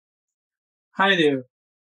Hi there.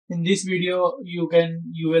 In this video, you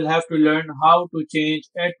will have to learn how to change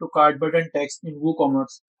add to cart button text in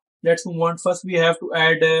WooCommerce. Let's move on. First, we have to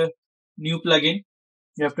add a new plugin.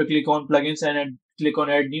 You have to click on plugins and click on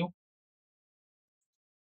add new.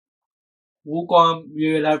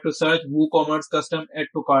 We will have to search WooCommerce custom add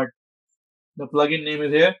to cart. The plugin name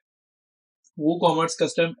is here. WooCommerce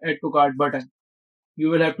custom add to cart button. You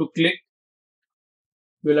will have to click.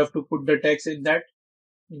 You will have to put the text in that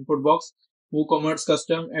input box. WooCommerce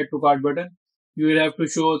custom add to cart button. You will have to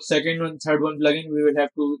show second one, third one plugin. We will have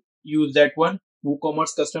to use that one.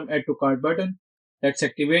 WooCommerce custom add to cart button. Let's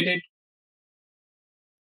activate it.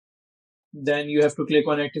 Then you have to click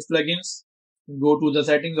on active plugins. Go to the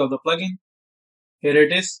settings of the plugin. Here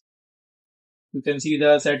it is. You can see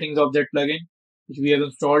the settings of that plugin which we have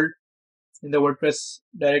installed in the WordPress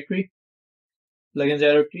directory, plugins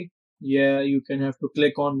directory. Yeah, you can have to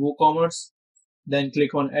click on WooCommerce. Then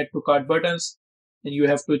click on add to cart buttons. And you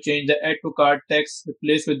have to change the add to cart text,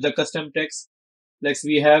 replace with the custom text. Like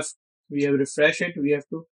we have refresh it. We have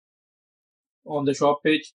to on the shop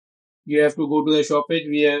page. You have to go to the shop page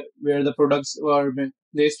where the products are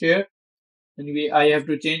placed here, and I have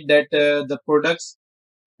to change that the products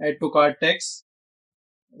add to cart text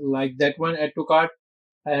like that one add to cart.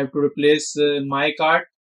 I have to replace my cart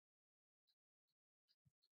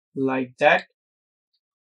like that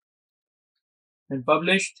and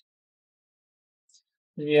published.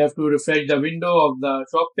 And you have to refresh the window of the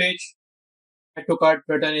shop page. Add to cart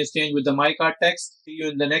button is changed with the my cart text. See you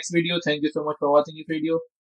in the next video. Thank you so much for watching this video.